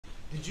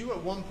Did you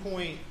at one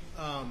point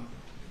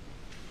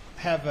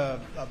have a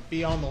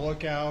be on the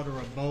lookout or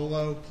a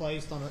bolo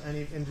placed on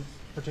any in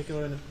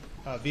particular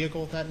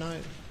vehicle that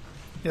night?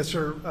 Yes,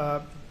 sir.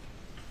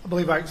 I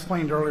believe I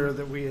explained earlier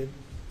that we had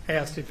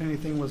asked if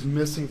anything was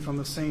missing from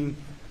the scene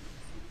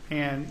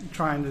and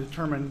trying to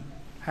determine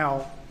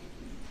how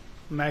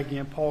Maggie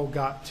and Paul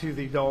got to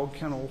the dog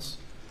kennels.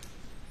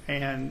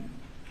 And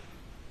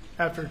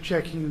after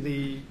checking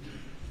the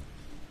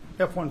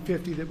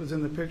F-150 that was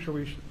in the picture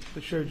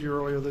that showed you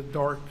earlier, the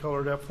dark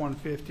colored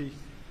F-150,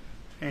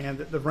 and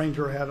the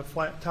Ranger had a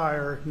flat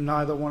tire,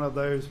 neither one of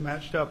those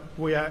matched up.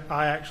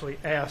 I actually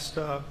asked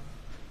Mr.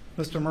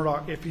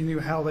 Murdaugh if he knew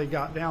how they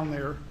got down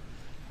there,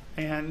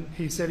 and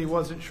he said he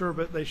wasn't sure,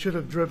 but they should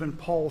have driven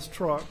Paul's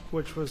truck,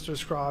 which was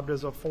described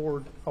as a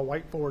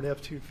white Ford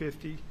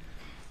F-250.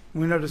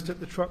 We noticed that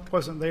the truck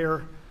wasn't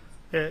there.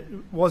 It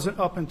wasn't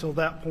up until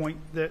that point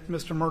that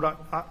Mr.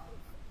 Murdaugh,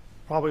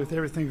 probably with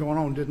everything going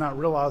on, did not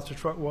realize the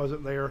truck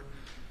wasn't there.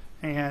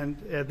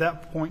 And at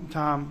that point in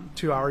time,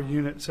 to our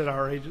units at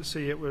our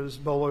agency, it was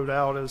boloed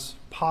out as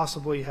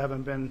possibly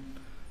having been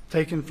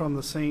taken from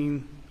the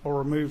scene or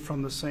removed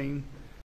from the scene.